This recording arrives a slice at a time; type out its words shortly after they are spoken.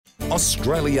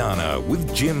Australiana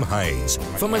with Jim Hayes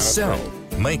from Accel,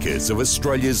 makers of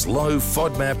Australia's low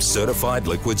FODMAP certified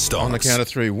liquid stocks. On the count of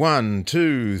three. 1,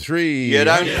 2, 3. You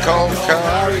don't call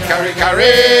curry,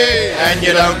 and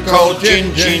you don't call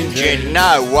gin.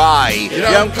 No way. You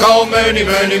don't call Mooney,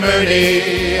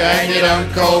 and you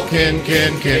don't call kin.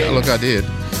 Look, I did.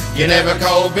 You never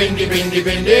call bindi,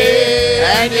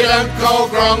 and you don't call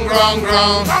grong.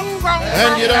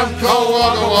 And you don't call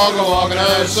wagga,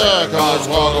 no sir, cause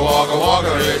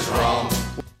wagga is wrong.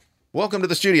 Welcome to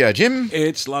the studio, Jim.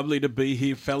 It's lovely to be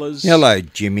here, fellas. Hello,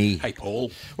 Jimmy. Hey,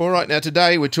 Paul. All right, now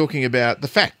today we're talking about the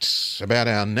facts about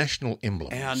our national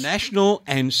emblems. Our national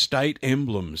and state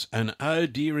emblems. And oh,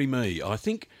 dearie me, I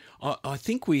think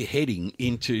we're heading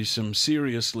into some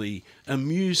seriously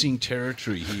amusing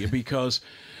territory here because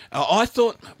I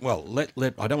thought, well,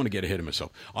 I don't want to get ahead of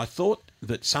myself. I thought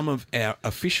that some of our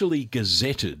officially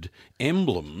gazetted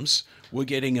emblems were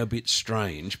getting a bit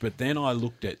strange, but then I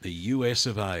looked at the US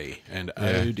of A, and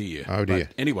oh dear. Oh dear.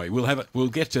 But anyway, we'll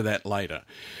get to that later.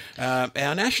 Our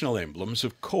national emblems,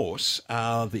 of course,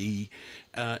 are the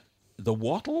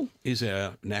wattle is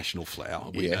our national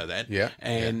flower. We know that. Yeah.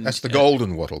 And that's the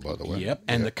golden wattle, by the way. Yep.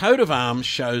 And the coat of arms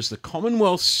shows the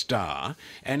Commonwealth Star,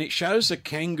 and it shows a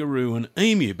kangaroo and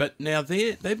emu. But now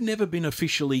they've never been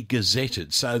officially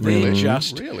gazetted, so they're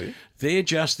they're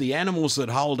just the animals that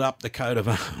hold up the coat of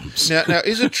arms. Now,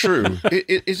 is it true?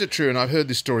 Is it true? And I've heard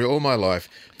this story all my life.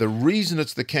 The reason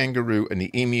it's the kangaroo and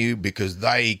the emu because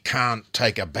they can't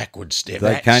take a backward step.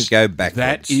 They can't go backwards.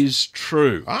 That is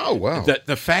true. Oh wow!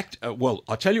 The fact. Well,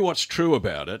 I'll tell you what's true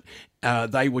about it.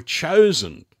 They were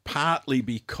chosen partly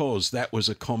because that was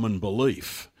a common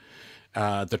belief.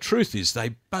 The truth is,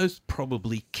 they both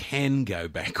probably can go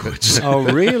backwards. Oh,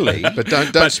 really? But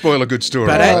don't spoil a good story.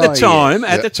 But at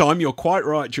the time, you're quite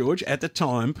right, George. At the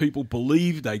time, people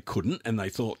believed they couldn't, and they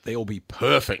thought they'll be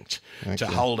perfect to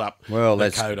hold up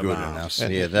the coat of arms.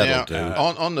 Enough. Yeah, that'll do.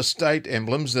 On the state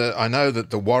emblems, I know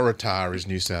that the Waratah is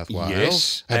New South Wales.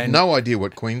 Yes, I had no idea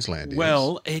what Queensland is.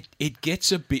 Well, it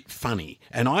gets a bit funny,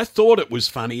 and I thought it was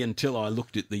funny until I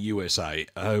looked at the USA.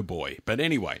 Oh boy! But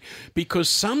anyway, because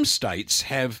some states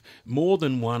have more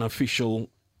than one official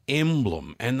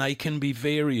emblem, and they can be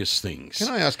various things. Can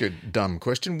I ask a dumb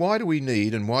question? Why do we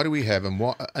need and why do we have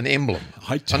an emblem?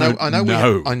 I don't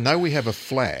know. I know we have a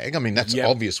flag. I mean, that's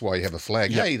obvious why you have a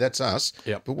flag. Yep. Hey, that's us.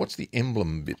 Yep. But what's the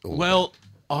emblem bit all Well,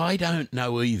 I don't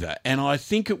know either, and I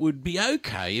think it would be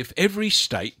okay if every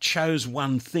state chose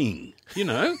one thing,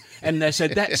 and they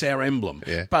said that's our emblem.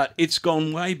 Yeah. But it's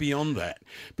gone way beyond that,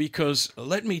 because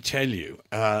let me tell you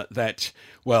that,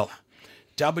 well,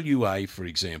 WA, for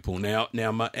example. Now,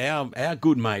 our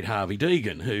good mate Harvey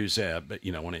Deegan, who's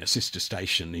on our sister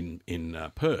station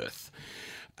in Perth.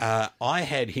 I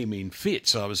had him in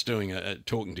fits. I was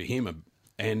talking to him,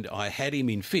 and I had him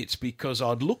in fits because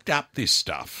I'd looked up this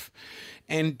stuff,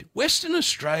 and Western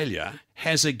Australia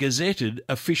has a gazetted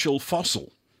official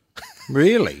fossil.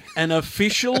 Really? An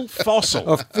official fossil.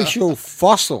 Official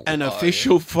fossil. An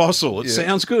official fossil. It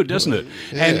sounds good, doesn't it?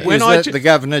 Yeah. And when Is that the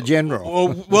Governor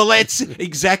General? well, that's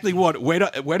exactly what.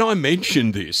 When I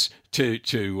mentioned this to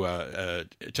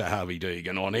Harvey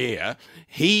Deegan on air,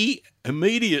 he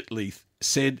immediately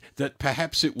said that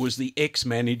perhaps it was the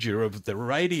ex-manager of the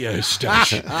radio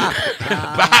station.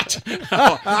 But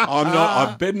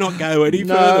I better not go any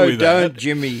further with that. No, don't,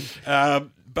 Jimmy.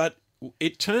 But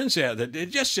it turns out that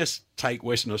just take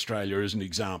Western Australia as an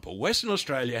example. Western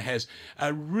Australia has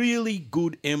a really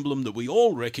good emblem that we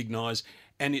all recognise,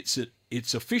 and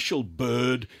it's official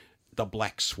bird, the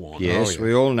black swan. Yes,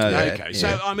 we all know that. Okay,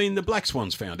 so I mean the black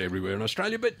swan's found everywhere in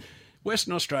Australia, but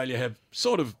Western Australia have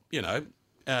sort of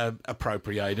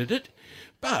appropriated it,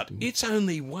 but it's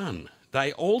only one.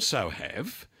 They also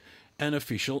have an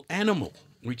official animal,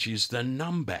 which is the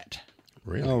numbat.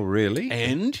 Really? Oh, really?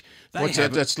 And What's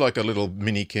that? That's like a little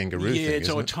mini kangaroo thing, it's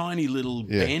isn't a it? tiny little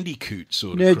bandicoot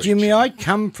sort of Now, creature. Jimmy, I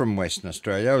come from Western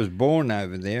Australia. I was born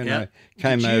over there, and I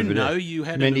came over. Did you know you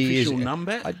had an official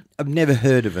numbat? I've never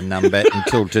heard of a numbat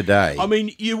until today. I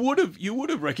mean, you would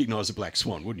have recognised the black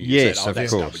swan, wouldn't you? Yes, you said, of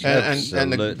course.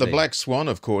 And the black swan,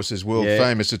 of course, is world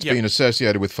famous. It's been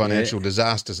associated with financial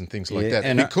disasters and things like that.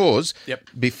 And because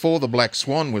before the black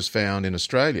swan was found in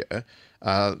Australia,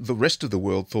 the rest of the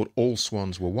world thought all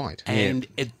swans were white. And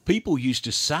people used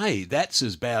to say that's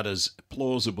about as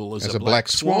plausible as a black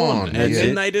swan. And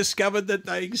then they discovered that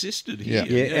they existed here.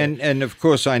 And of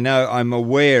course I'm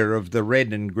aware of the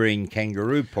red and green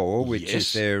kangaroo paw, which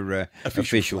is their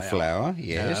official flower.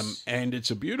 Yes. And it's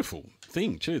a beautiful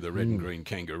thing too, the red and green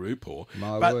kangaroo paw.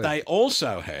 My but word. they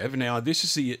also have now. This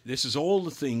is all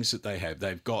the things that they have.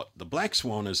 They've got the black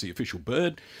swan as the official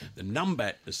bird, the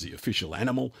numbat as the official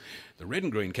animal, the red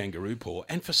and green kangaroo paw,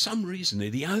 and for some reason they're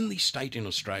the only state in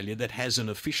Australia that has an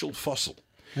official fossil.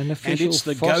 An And official it's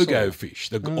the fossil. go-go fish,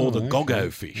 or the gogo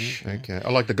fish. Okay. I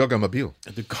like the Gogomobile.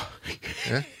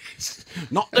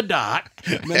 Not the dart.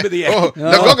 Remember the Oh, the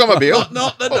Gogomobile.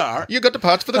 not the dart. You got the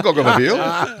parts for the Gogomobile.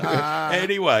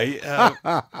 Anyway,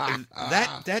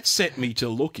 that set me to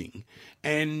looking,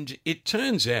 and it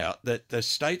turns out that the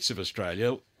states of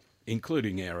Australia,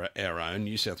 including our own,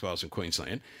 New South Wales and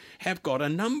Queensland, have got a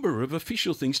number of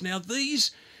official things. Now,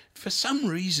 these, for some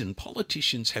reason,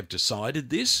 politicians have decided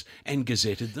this and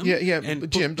gazetted them. Yeah. And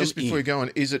But put Jim, them just before in. you go on,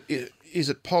 is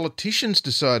it politicians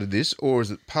decided this, or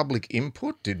is it public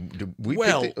input? Did we?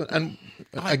 Well, pick and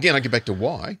again, I get back to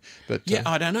why. But Yeah,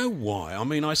 I don't know why. I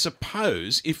mean, I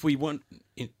suppose if we want,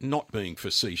 not being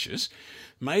facetious,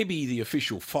 maybe the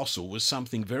official fossil was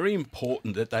something very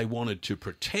important that they wanted to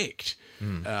protect,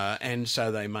 and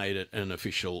so they made it an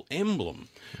official emblem.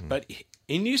 But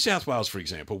in New South Wales, for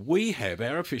example, we have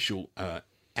our official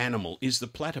animal is the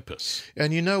platypus.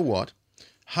 and you know what?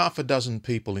 Half a dozen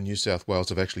people in New South Wales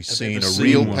have actually seen ever a seen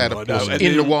real one, platypus I know. And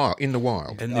in the then- wild. In the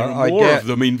wild. And there I are more doubt- of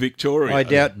them in Victoria. I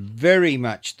doubt very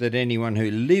much that anyone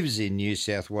who lives in New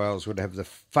South Wales would have the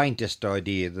faintest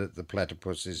idea that the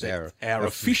platypus is our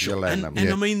official. And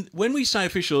animal. I mean, when we say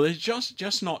official, it's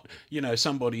just not,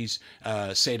 somebody's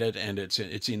said it and it's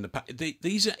in the...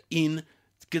 These are in...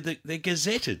 They're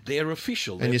gazetted. They're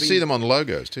official. And you see them on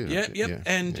logos too. Yeah, don't you? yep.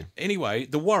 And anyway,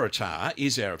 the Waratah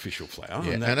is our official flower.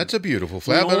 Yeah, and and it's a beautiful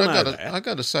flower. all But know that. I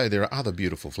got to say, there are other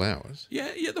beautiful flowers. Yeah,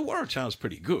 the Waratah is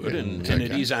pretty good, and okay.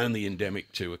 it is only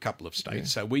endemic to a couple of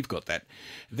states, so we've got that.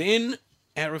 Then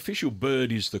our official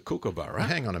bird is the kookaburra.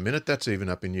 Hang on a minute, that's even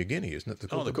up in New Guinea, isn't it?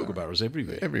 The Oh, the kookaburra's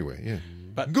everywhere. Everywhere, yeah.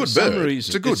 But Good for some bird. reason,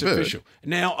 It's a good bird. official.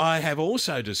 Now, I have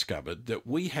also discovered that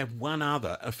we have one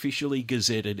other officially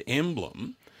gazetted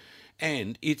emblem,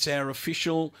 and it's our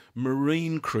official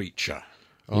marine creature,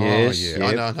 Oh, Yes, yeah.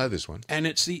 yep. I know this one. and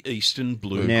it's the eastern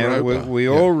blue Now, groper. we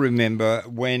all remember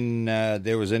when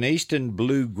there was an eastern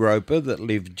blue groper that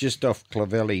lived just off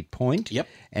Clavelli Point. Yep.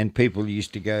 And people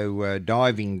used to go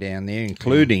diving down there,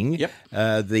 including Yep.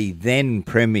 the then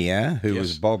Premier, who Yes.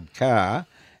 was Bob Carr.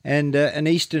 And an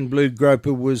eastern blue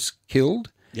groper was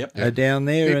killed Yep. down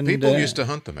there. And People used to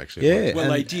hunt them, actually. Yeah. Well,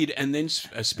 and- they did, and then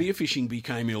spearfishing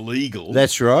became illegal.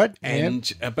 That's right.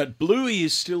 And but Bluey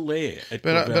is still there. At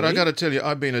But I Clavelli. got to tell you,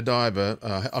 I've been a diver.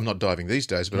 I'm not diving these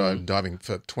days, but I'm diving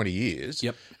for 20 years.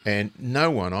 Yep. And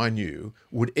no one I knew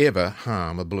would ever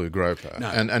harm a blue groper. No.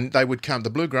 And they would come, the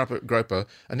blue groper,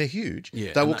 and they're huge.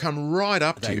 Yeah, they and will come right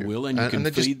up to they you. will, and you can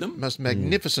they're feed just them. most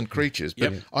magnificent creatures.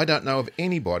 But Yep. I don't know of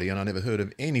anybody, and I never heard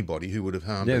of anybody who would have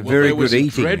harmed They're it. very there was good a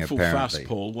eating, dreadful fuss, apparently.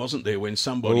 Paul, wasn't there, when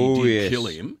somebody Oh, did yes. kill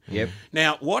him? Yep.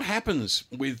 Now, what happens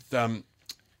with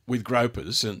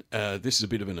gropers, and this is a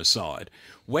bit of an aside,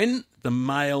 when the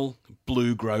male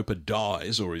blue groper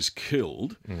dies or is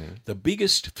killed, the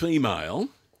biggest female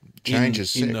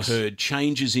Changes in the sex. herd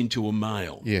changes into a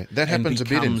male. Yeah, that and happens a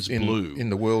bit becomes in blue.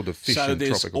 the world of fish So and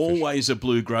there's tropical fish. always a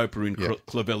blue groper in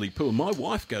Clavelli Pool. My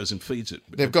wife goes and feeds it.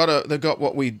 They've got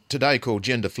what we today call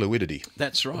gender fluidity.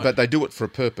 That's right. But they do it for a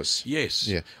purpose. Yes.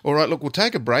 Yeah. All right. Look, we'll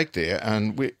take a break there,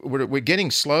 and we're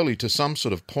getting slowly to some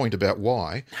sort of point about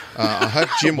why. I hope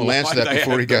Jim will Why answer that they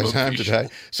before he have them goes home official. today.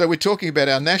 So we're talking about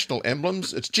our national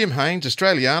emblems. It's Jim Haynes,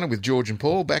 Australiana, with George and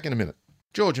Paul. Back in a minute.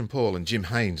 George and Paul and Jim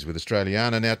Haynes with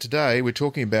Australiana. Now today we're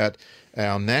talking about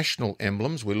our national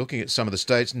emblems. We're looking at some of the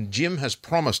states, and Jim has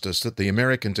promised us that the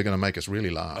Americans are going to make us really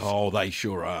laugh. Oh, they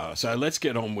sure are. So let's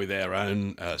get on with our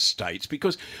own states,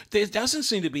 because there doesn't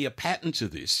seem to be a pattern to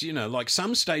this. You know, like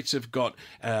some states have got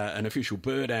an official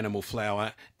bird, animal,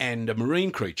 flower, and a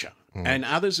marine creature, and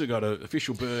others have got an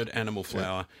official bird, animal,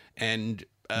 flower, and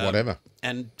Whatever.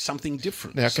 and something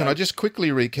different. Now, So- can I just quickly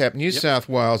recap? New South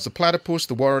Wales, the platypus,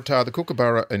 the waratah, the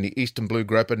kookaburra, and the eastern blue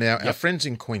groper. Now, our friends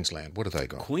in Queensland, what have they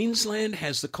got? Queensland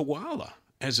has the koala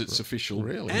as its official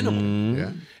Really? animal.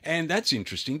 Yeah. And that's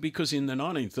interesting because in the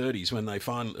 1930s, when they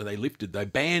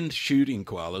banned shooting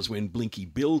koalas when Blinky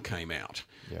Bill came out,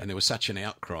 and there was such an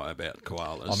outcry about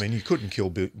koalas. I mean, you couldn't kill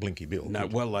Blinky Bill. No,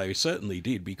 could you? well, they certainly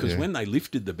did, because Yeah. when they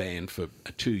lifted the ban for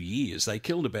 2 years, they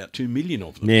killed about 2 million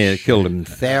of them. Yeah, they killed them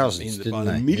thousands, by didn't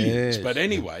the they? millions. Yes. But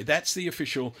anyway, that's the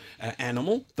official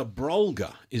animal. The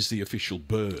brolga is the official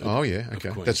bird. Oh, yeah, of okay.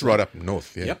 Queensland. That's right up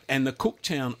north, yeah. Yep, and the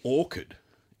Cooktown orchid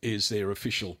is their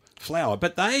official flower.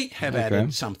 But they have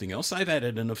added something else. They've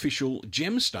added an official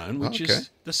gemstone, which is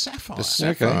the sapphire. The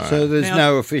sapphire. Okay, so there's Now-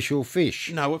 no official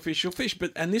fish. No official fish,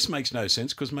 and this makes no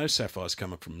sense because most sapphires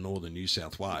come up from northern New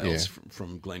South Wales,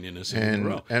 from Glen Innes and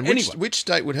Inverell. And which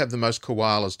state would have the most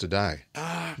koalas today?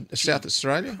 South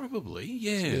Australia? Probably,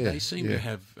 yeah. They seem to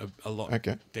have a lot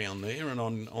Okay. down there and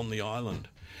on the island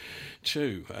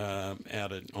too,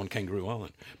 on Kangaroo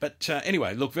Island. But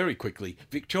anyway, look, very quickly,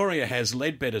 Victoria has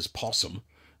Leadbetter's possum.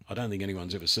 I don't think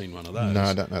anyone's ever seen one of those. No,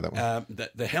 I don't know that one.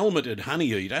 The helmeted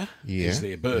honeyeater is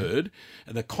their bird,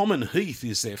 and the common heath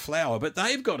is their flower, but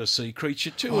they've got a sea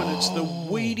creature too, and it's the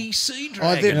weedy sea Oh,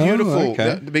 dragon. they're beautiful.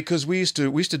 okay. Because we used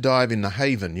to dive in the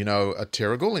Haven, at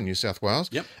Terrigal in New South Wales.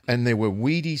 Yep. And there were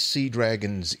weedy sea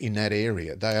dragons in that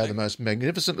area. They are the most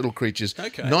magnificent little creatures.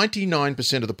 Okay.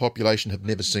 99% of the population have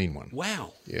never seen one.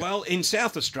 Wow. Yeah. Well, in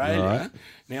South Australia, Right.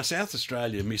 now South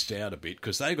Australia missed out a bit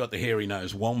because they've got the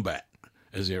hairy-nosed wombat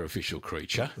as their official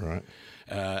creature. Right.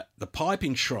 The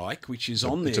piping shrike, which is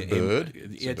on there. It's a bird.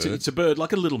 It's a bird,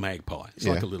 like a little magpie. It's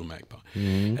like a little magpie.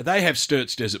 They have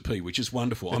Sturt's Desert Pea, which is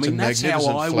wonderful. It's a that's how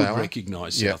magnificent I flower. would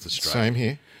recognise Yeah, South Australia. same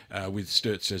here. With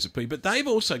Sturt's Desert Pea. But they've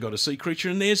also got a sea creature,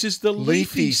 and theirs is the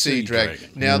Leafy sea dragon.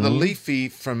 dragon. Now, the leafy,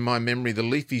 from my memory, the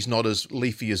leafy's not as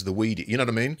leafy as the weedy. You know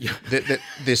what I mean?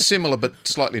 They're similar, but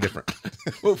slightly different.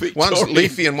 Well, One's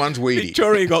leafy and one's weedy.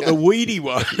 Victoria got the weedy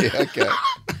one. Yeah, okay.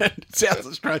 South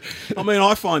Australia. I mean,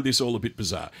 I find this all a bit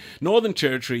bizarre. Northern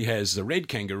Territory has the red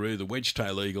kangaroo, the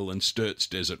wedge-tail eagle, and Sturt's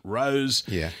Desert Rose.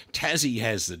 Yeah. Tassie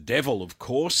has the devil, of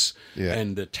course, Yeah.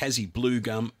 and the Tassie blue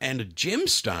gum, and a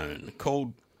gemstone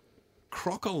called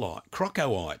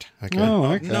crocoite. Okay. Oh,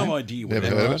 I've okay. no idea where Never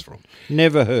that heard of comes it. from.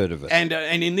 Never heard of it. And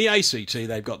in the ACT,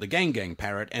 they've got the gang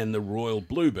parrot and the royal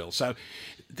bluebell. So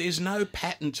there's no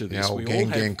pattern to The this. old We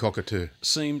gang all have cockatoo.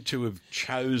 seem to have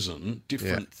chosen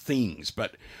different things,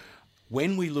 but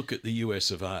when we look at the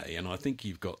US of A, and I think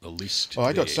you've got the list. Oh,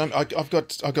 I got there, some. I've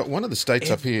got one of the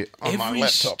states up here on my every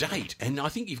laptop. state, and I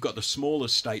think you've got the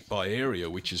smallest state by area,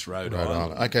 which is Rhode Rhode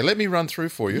Island. Island. Okay, let me run through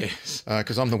for you Yes.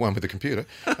 because I'm the one with the computer.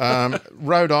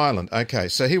 Rhode Island. Okay,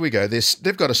 so here we go.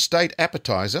 They've got a state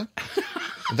appetizer.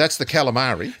 That's the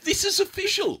calamari. This is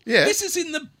official. Yeah. This is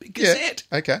in the Gazette.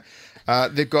 Yeah. Okay.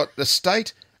 They've got the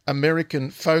state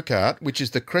American folk art, which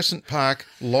is the Crescent Park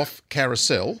Loft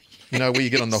Carousel. You know, where you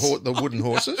get on the wooden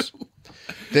horses.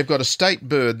 They've got a state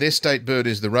bird. Their state bird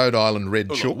is the Rhode Island red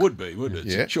Well, chook. it would be, wouldn't it?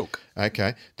 It's Yeah. a chook.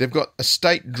 Okay. They've got a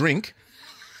state drink,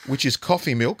 which is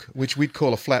coffee milk, which we'd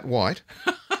call a flat white.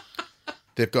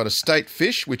 They've got a state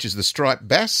fish, which is the striped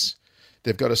bass.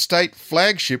 They've got a state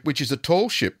flagship, which is a tall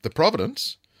ship, the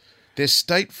Providence. Their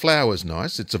state flower's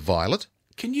nice. It's a violet.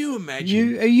 Can you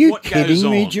imagine Are you what goes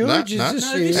kidding me, on? George? No, Is no. this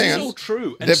No, this Hang is on. all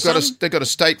true. And They've got a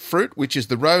state fruit, which is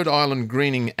the Rhode Island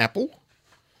greening apple.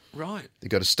 right. They've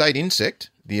got a state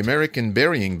insect, the American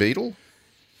burying beetle.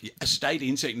 A state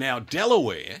insect. Now,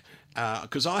 Delaware,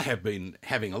 because I have been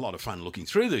having a lot of fun looking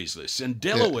through these lists, and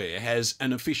Delaware has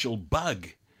an official bug,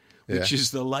 which Yeah. is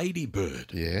the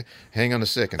ladybird. Yeah. Hang on a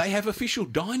second. They have official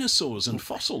dinosaurs and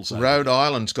fossils. over Rhode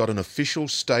Island's got an official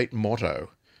state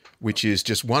motto, which is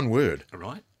just one word: there,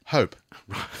 right? hope.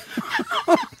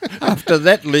 After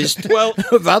that list Well,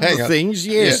 of other Hang on. things,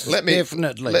 yes, Yeah,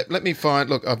 definitely. Let me find.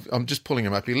 Look, I'm just pulling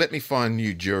them up here. Let me find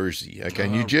New Jersey. Okay,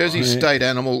 New Jersey's state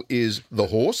animal is the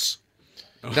horse.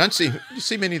 Don't see you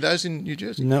see many of those in New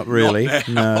Jersey. Not really.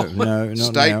 now. No,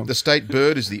 not now. The state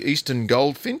bird is the eastern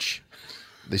goldfinch.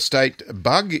 The state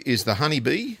bug is the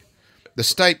honeybee. The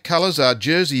state colours are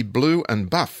Jersey blue and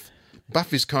buff.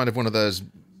 Buff is kind of one of those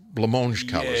blancmange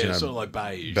colours, Yeah, you know, sort of like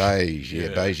beige. beige,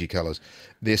 beigey colours.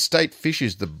 Their state fish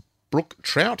is the brook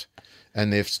trout,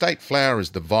 and their state flower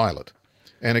is the violet.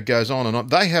 And it goes on and on.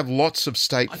 They have lots of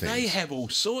state things. They have all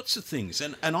sorts of things.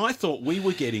 And I thought we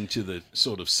were getting to the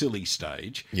sort of silly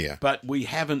stage. Yeah. But we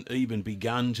haven't even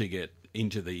begun to get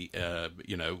into the,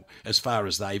 as far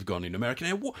as they've gone in America.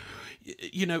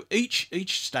 Now,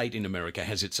 each state in America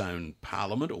has its own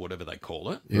parliament or whatever they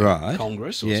call it. Right.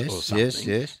 Congress or, Yes, or something.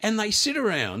 yes. And they sit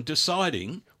around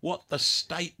deciding what the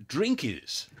state drink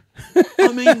is.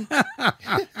 I mean,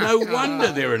 no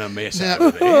wonder they're in a mess Now,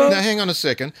 over there. now, hang on a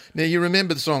second. Now, you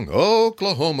remember the song,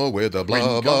 Oklahoma, where the blah,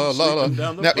 Wind blah, comes blah, blah. sweeping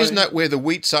down the Now, plain. isn't that where the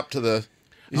wheat's up to the...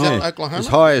 Is that Oklahoma? As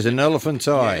high as an elephant's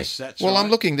eye. Yes, that's Well, right.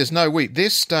 I'm looking. There's no wheat. Their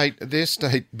state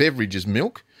beverage is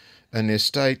milk, and their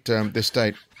state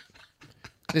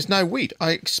There's no wheat.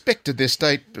 I expected their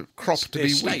state crop to Their be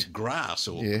state wheat. grass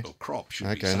or crop should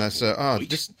be Okay, and that's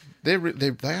wheat.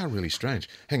 they are really strange.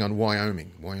 Hang on,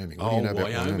 Wyoming. What do you know about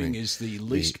Wyoming is the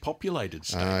least populated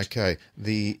state. Okay,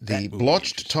 the That will be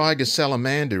blotched tiger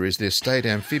salamander is their state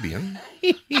amphibian.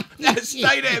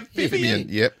 State amphibian.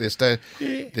 Yep, their state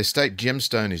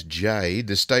gemstone is jade.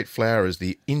 Their state flower is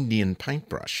the Indian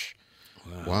paintbrush.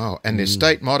 Wow. And their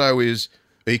state motto is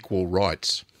equal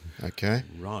rights. Okay.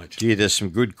 Right. Gee, there's some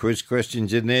good quiz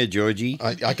questions in there, Georgie.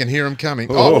 I can hear them coming.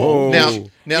 Oh.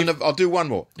 Now I'll do one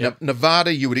more. Yep.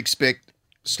 Nevada, you would expect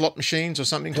slot machines or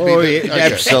something to Oh, be yeah, there?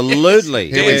 Okay.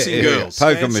 absolutely. Dancing girls.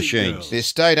 Poker Dancing machines. girls. Their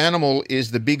state animal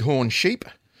is the bighorn sheep.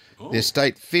 Their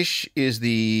state fish is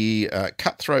the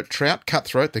cutthroat trout.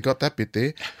 Cutthroat, they got that bit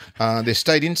there. Their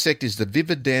state insect is the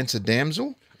vivid dancer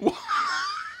damsel.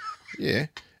 Yeah.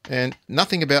 And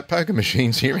nothing about poker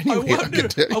machines here anyway. I can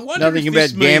tell you. I wonder Nothing if about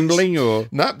this means- gambling or...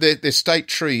 No, their state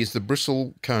tree is the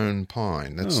bristlecone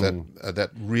pine. That's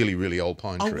that really, really old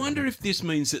pine I tree. wonder if this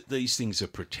means that these things are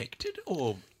protected,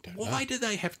 or why do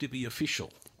they have to be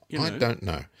official? I don't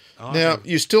know. Now,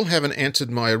 you still haven't answered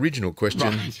my original question.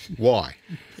 Right. Why?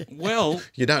 Well,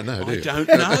 You don't know, do I you? don't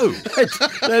know.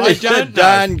 That is a don't know.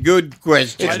 darn good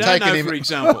question. I It's don't taken know, him for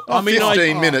example. I mean,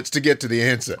 15 minutes to get to the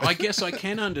answer. I guess I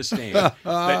can understand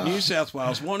that New South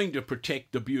Wales wanting to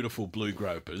protect the beautiful blue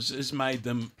gropers has made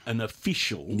them an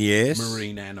official Yes.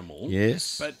 marine animal.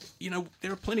 Yes. But,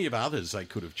 there are plenty of others they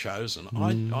could have chosen.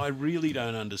 I really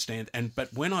don't understand.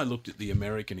 But when I looked at the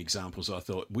American examples, I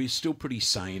thought, we're still pretty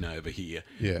sane over here.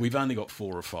 Yeah. We've only got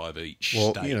 4 or 5 each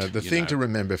Well, state. the thing to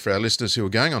remember for our listeners who are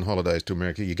going on holidays to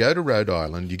America, you go to Rhode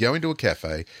Island, you go into a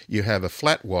cafe, you have a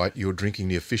flat white, you're drinking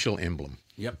the official emblem.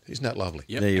 Yep. Isn't that lovely?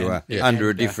 Yep. There you are, And- under a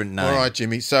and, different name. All right,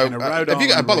 Jimmy. So, And a Rhode have you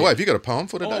got, Island by the way, red. have you got a poem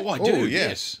for today? Oh, I do, yeah.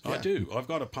 yes. I do. I've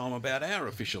got a poem about our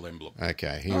official emblem.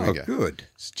 Okay, here Oh, we go. good.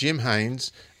 It's Jim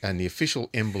Haynes and the official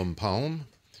emblem poem,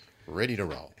 ready to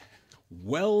roll.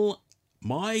 Well,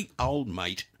 my old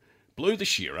mate, Blue the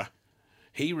Shearer,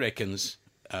 he reckons,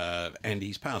 and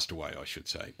he's passed away, I should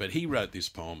say, but he wrote this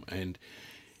poem, and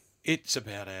it's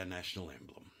about our national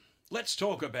emblem. Let's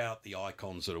talk about the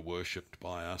icons that are worshipped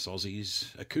by us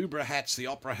Aussies. Akubra hats, the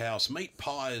Opera House, meat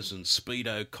pies and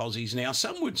Speedo cozies. Now,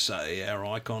 some would say our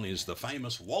icon is the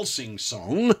famous waltzing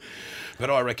song, but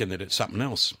I reckon that it's something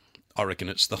else. I reckon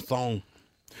it's the thong.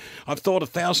 I've thought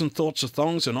 1,000 thoughts of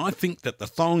thongs, and I think that the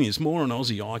thong is more an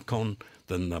Aussie icon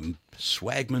than the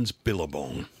swagman's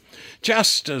billabong.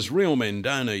 Just as real men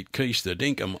don't eat quiche, the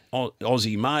dinkum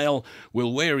Aussie male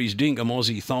will wear his dinkum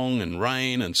Aussie thong in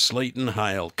rain and sleet and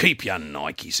hail. Keep your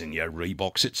Nikes and your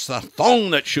Reeboks. It's the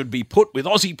thong that should be put with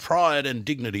Aussie pride and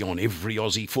dignity on every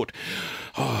Aussie foot.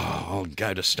 Oh, I'll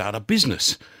go to start a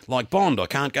business. Like Bond, I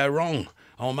can't go wrong.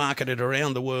 I'll market it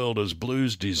around the world as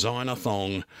Blue's designer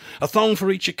thong. A thong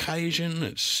for each occasion.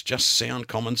 It's just sound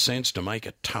common sense to make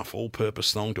a tough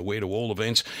all-purpose thong to wear to all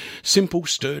events. Simple,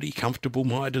 sturdy, comfortable,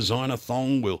 my designer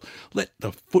thong will let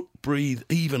the foot breathe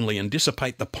evenly and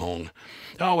dissipate the pong.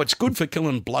 Oh, it's good for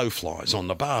killing blowflies on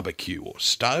the barbecue or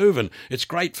stove, and it's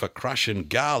great for crushing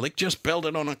garlic. Just belt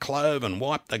it on a clove and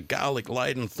wipe the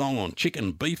garlic-laden thong on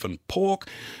chicken, beef and pork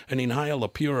and inhale the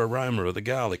pure aroma of the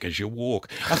garlic as you walk.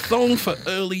 A thong for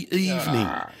early evening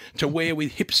to wear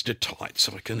with hipster tights.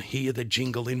 I can hear the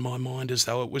jingle in my mind as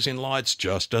though it was in lights.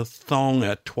 Just a thong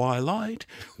at twilight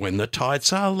when the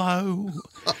tights are low.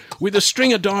 With a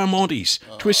string of diamantes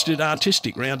twisted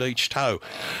artistic round each toe.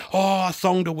 Oh, a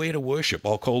thong to wear to worship.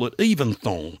 I'll call it even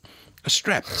thong. A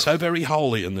strap so very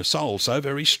holy and the sole so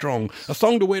very strong. A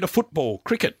thong to wear to football,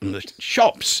 cricket and the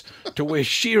shops. To wear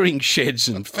shearing sheds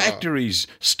and factories.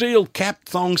 Steel-capped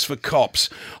thongs for cops.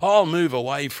 I'll move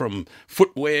away from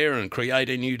footwear and create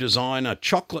a new design. A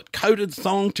chocolate-coated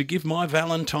thong to give my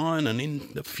Valentine. And in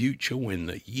the future, when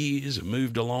the years have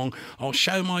moved along, I'll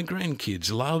show my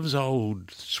grandkids love's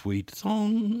old sweet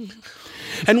thong.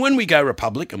 And when we go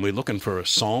Republic and we're looking for a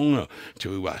song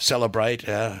to celebrate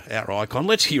our icon,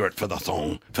 let's hear it for the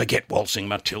thong. Forget Waltzing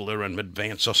Matilda and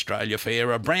Advance Australia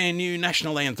Fair. A brand new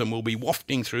national anthem will be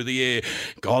wafting through the air.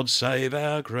 God save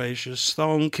our gracious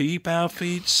thong, keep our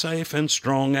feet safe and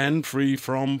strong and free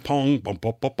from pong. Bop,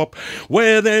 bop, bop, bop.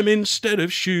 Wear them instead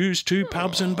of shoes to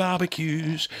pubs and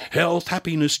barbecues. Health,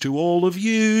 happiness to all of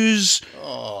yous.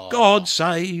 God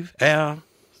save our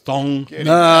thong.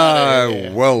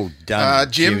 Oh, well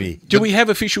done, Jim, Jimmy. Do we have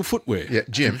official footwear? Yeah,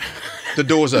 Jim, the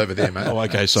door's over there, mate. Oh,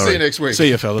 okay, sorry. See you next week. See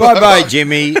you, fellas. Bye-bye,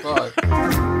 Jimmy. Bye.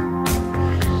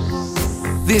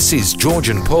 This is George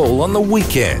and Paul on the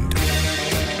weekend.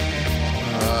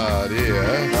 Oh, dear.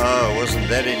 Oh, wasn't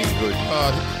that any good?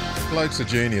 Oh, bloke's a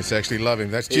genius, actually. Love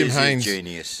him. That's Jim Is he Haynes.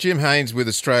 genius? Jim Haynes with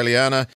Australiana.